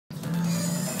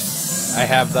I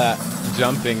have that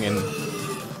jumping and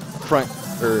front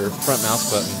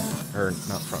mouse button, or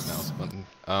not front mouse button,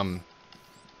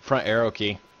 front arrow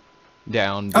key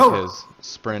down because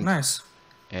sprint nice.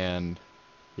 and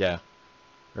yeah,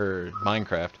 or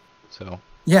Minecraft. So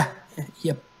Yeah.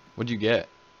 Yep. what'd you get?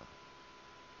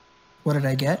 What did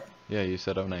I get? Yeah, you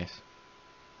said oh nice.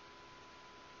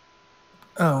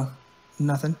 Oh,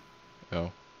 nothing.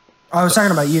 Oh. I was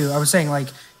talking about you. I was saying like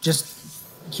just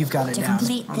you've got it To down.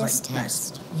 complete I was this like,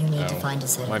 test, nice. you need to find a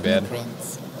set my of bad.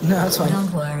 blueprints. No, that's fine.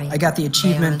 Don't worry. I got the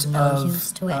achievement They are of no of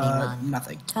use to anyone.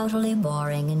 nothing. Totally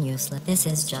boring and useless. This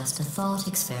is just a thought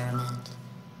experiment.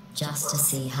 Just to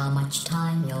see how much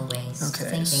time you'll waste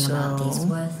thinking about these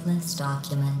worthless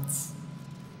documents.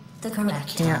 The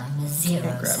correct time is 0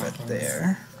 grab seconds. it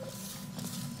there.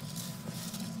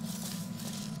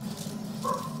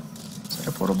 Is that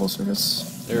a portable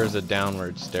surface? There's a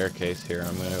downward staircase here.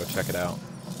 I'm gonna go check it out.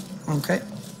 Okay.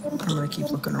 I'm gonna keep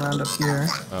looking around up here.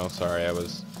 Oh, sorry. I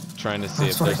was trying to see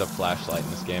if there's a flashlight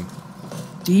in this game.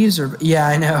 These are, yeah,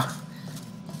 I know.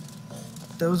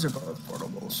 Those are both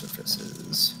portable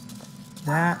surfaces.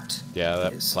 That. Yeah,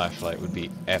 that flashlight would be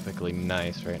epically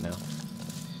nice right now.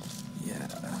 Yeah.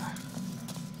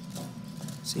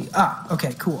 See,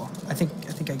 okay, cool. I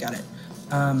think I got it.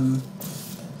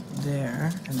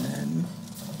 There, and then,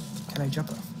 can I jump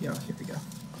off? Yeah, here we go.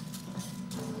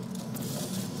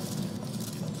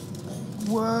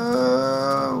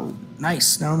 Whoa!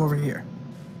 Nice. Now I'm over here.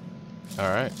 All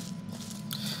right.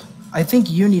 I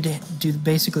think you need to do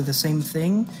basically the same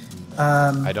thing.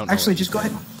 I don't know actually, what just you go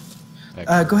did.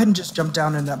 ahead. Go ahead and just jump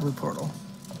down in that blue portal.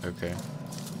 Okay.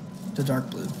 The dark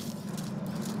blue.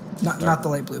 Not the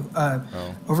light blue.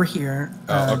 Over here.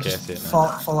 Okay, I see it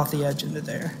now. Fall off the edge into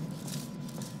there.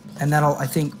 And that'll, I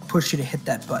think, push you to hit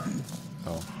that button.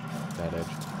 Oh, that edge.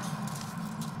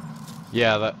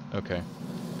 Yeah, okay.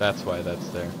 That's why that's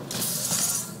there.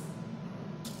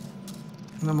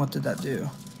 And then what did that do?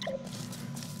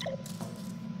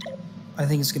 I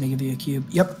think it's going to give you a cube.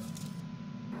 Yep.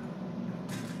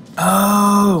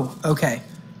 Oh, okay.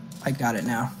 I got it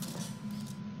now.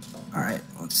 All right,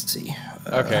 let's see.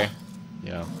 Okay.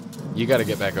 Yeah. You got to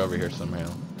get back over here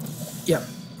somehow. Yep.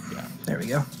 Yeah. There we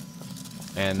go.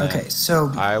 And okay, so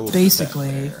I will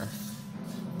basically,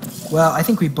 well, I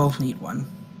think we both need one.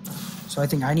 So I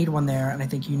think I need one there, and I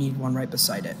think you need one right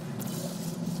beside it.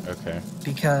 Okay.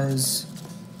 Because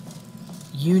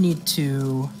you need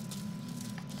to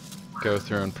go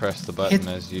through and press the button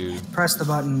as you press the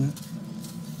button,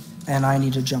 and I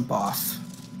need to jump off.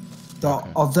 Okay.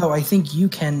 Although I think you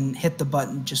can hit the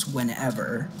button just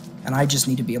whenever, and I just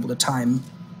need to be able to time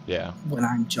when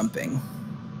I'm jumping.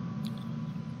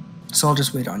 So I'll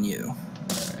just wait on you.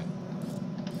 Alright.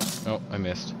 Oh, I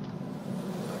missed.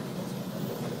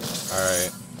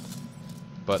 Alright.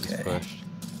 Button's pushed.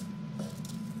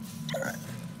 Alright.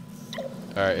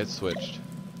 Alright, it's switched.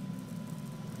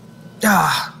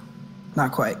 Ah!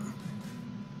 Not quite.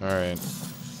 Alright.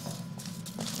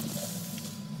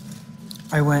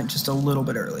 I went just a little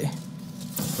bit early.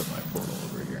 Put my portal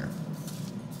over here.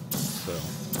 So,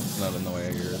 it's not in the way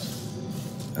of yours.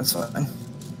 That's fine.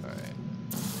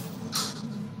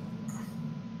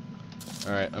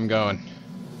 Alright, I'm going.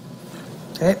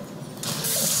 Okay.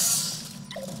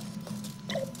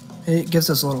 It gives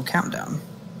us a little countdown.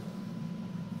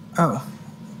 Oh.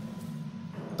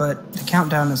 But the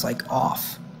countdown is like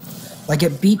off. Like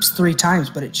it beeps 3 times,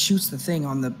 but it shoots the thing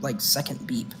on the like second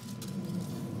beep.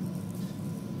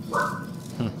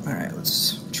 Alright,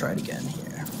 let's try it again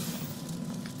here.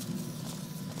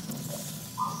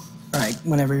 Alright,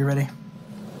 whenever you're ready.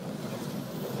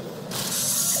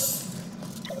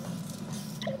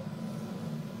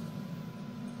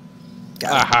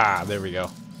 Aha! There we go.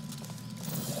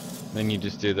 Then you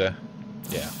just do the...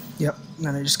 Yeah. Yep, and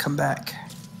then I just come back.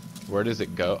 Where does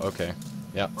it go? Okay.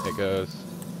 Yep, it goes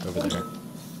over there.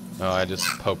 Oh, I just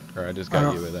poked, or I just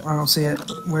got you with it. I don't see it.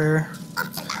 Where?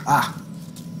 Ah.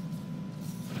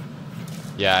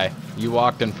 Yeah, you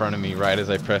walked in front of me right as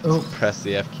I pressed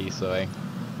the F key, so I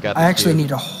got the I actually cube.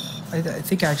 need to... I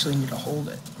think I actually need to hold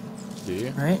it. Do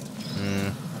you? Right?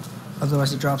 Mm.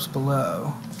 Otherwise it drops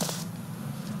below.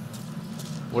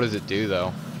 What does it do,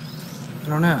 though? I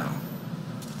don't know.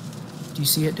 Do you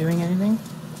see it doing anything?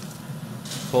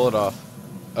 Pull it off.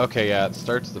 Okay, yeah, it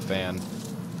starts the fan.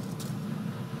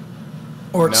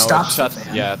 Or it stops the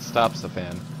fan? Yeah, it stops the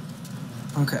fan.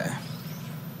 Okay.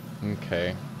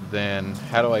 Okay, then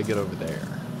how do I get over there?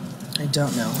 I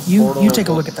don't know. You take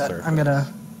a look at that. Surface. I'm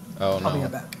gonna... Oh, no. I'll be right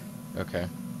back. Okay.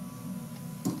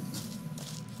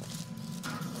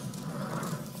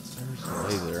 There's a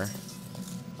laser.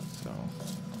 So...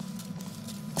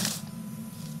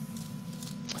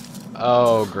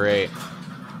 Oh, great.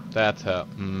 That's how.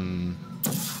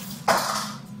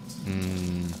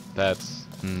 That's.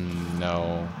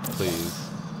 No. Please.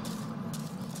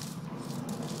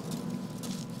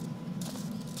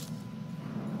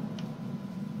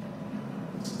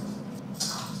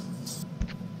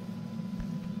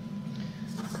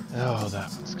 Oh, that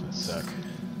one's gonna suck.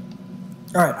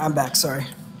 Alright, I'm back, sorry.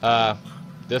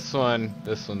 This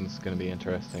one's gonna be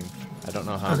interesting. I don't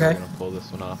know how Okay. we're gonna pull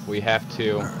this one off. We have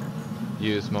to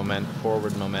use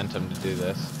forward momentum to do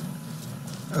this.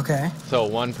 Okay. So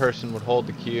one person would hold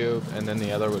the cube, and then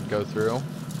the other would go through.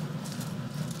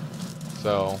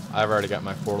 So I've already got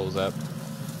my portals up.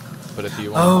 But if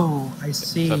you want, oh, I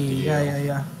see. It's up to you.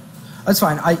 Yeah. That's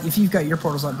fine. If you've got your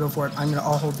portals up, go for it.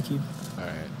 I'll hold the cube. All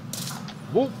right.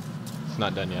 Whoop! It's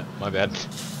not done yet. My bad.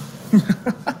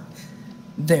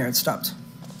 There, it stopped.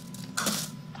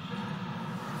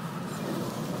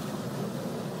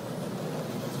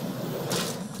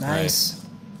 Nice.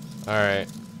 All right.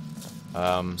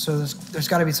 So there's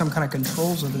got to be some kind of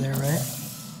controls over there, right?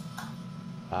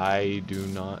 I do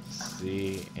not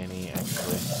see any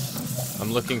actually.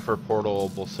 I'm looking for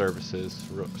portable surfaces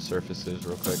real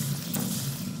quick.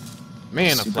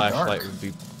 Man, a flashlight would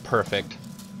be perfect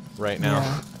right now.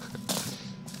 Yeah.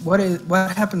 What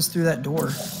happens through that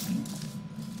door?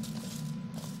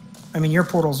 I mean, your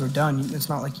portals are done. It's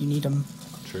not like you need them.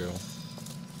 True.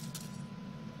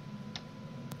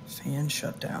 Fan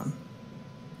shut down.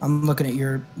 I'm looking at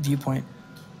your viewpoint.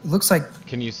 It looks like...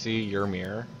 Can you see your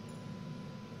mirror?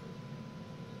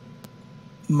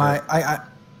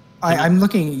 I'm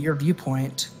looking at your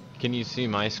viewpoint. Can you see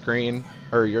my screen?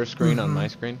 Or your screen on my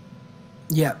screen?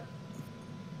 Yeah.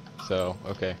 So,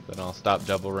 okay. Then I'll stop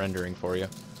double rendering for you.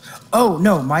 Oh,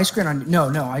 no. My screen on... No.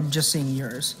 I'm just seeing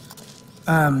yours.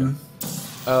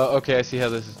 Okay. I see how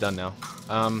this is done now.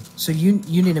 So you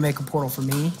need to make a portal for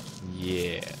me?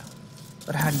 Yeah.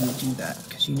 But how do you do that?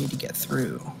 Because you need to get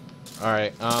through.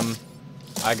 Alright,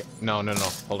 no,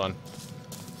 hold on.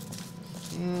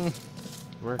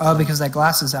 Oh, because that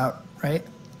glass is out, right?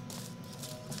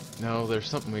 No, there's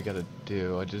something we gotta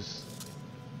do.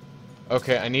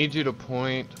 Okay, I need you to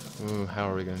point... Ooh, how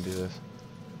are we gonna do this?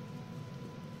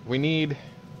 We need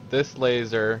this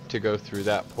laser to go through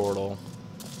that portal.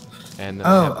 And then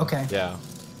okay. Yeah.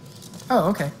 Oh,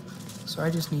 okay. So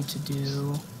I just need to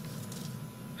do...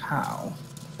 How?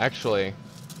 Actually...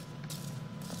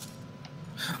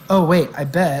 Oh, wait, I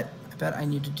bet I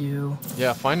need to do...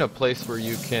 Yeah, find a place where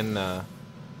you can...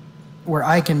 where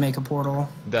I can make a portal.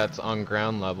 That's on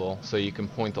ground level, so you can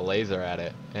point the laser at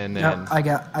it, and then... Yep, I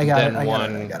got it.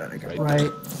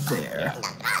 Right there. Yeah.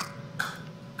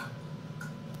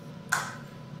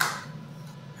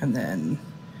 And then...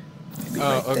 Maybe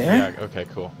Oh, right okay, there. yeah, okay,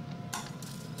 cool.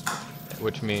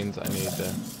 Which means I need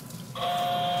to...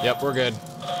 Yep, we're good.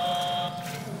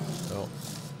 Oh.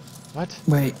 What?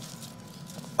 Wait.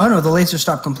 Oh no, the laser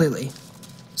stopped completely.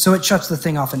 So it shuts the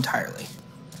thing off entirely.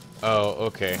 Oh,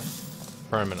 okay.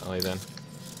 Permanently then.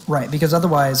 Right, because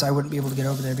otherwise I wouldn't be able to get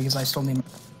over there because I still need to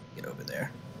get over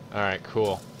there. Alright,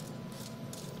 cool.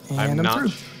 And I'm not through.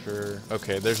 sure.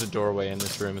 Okay, there's a doorway in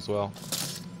this room as well.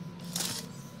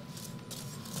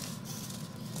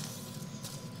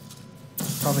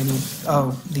 Probably need...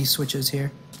 Oh, these switches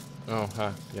here. Oh,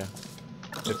 huh, yeah.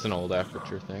 It's an old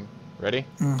aperture thing. Ready?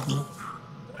 Mm-hmm.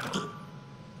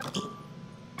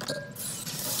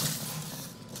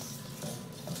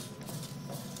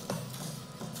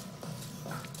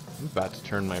 I'm about to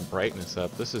turn my brightness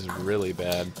up. This is really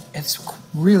bad. It's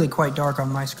really quite dark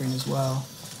on my screen as well.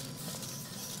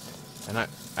 And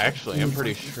I'm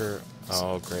pretty sure...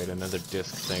 Oh, great, another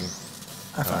disc thing.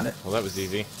 I found it. Well, that was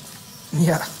easy.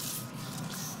 Yeah.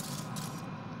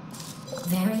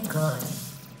 Very good.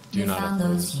 You found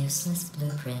those useless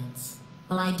blueprints.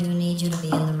 Well, I do need you to be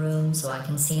in the room so I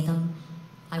can see them.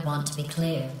 I want to be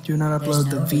clear. Do not upload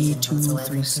the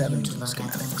V237 to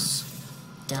schematics.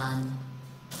 Done.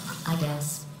 I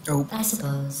guess. Oh. I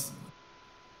suppose.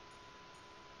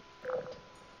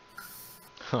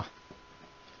 Huh.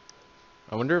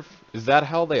 I wonder if... Is that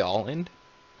how they all end?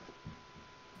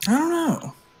 I don't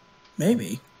know.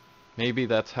 Maybe. Maybe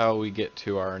that's how we get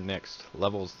to our next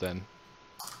levels then.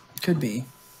 Could be.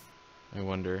 I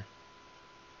wonder.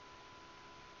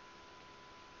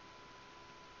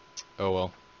 Oh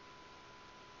well.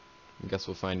 I guess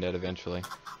we'll find out eventually.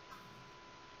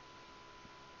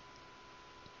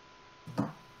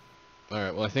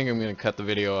 Alright, well I think I'm going to cut the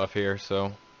video off here,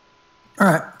 so...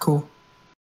 Alright, cool.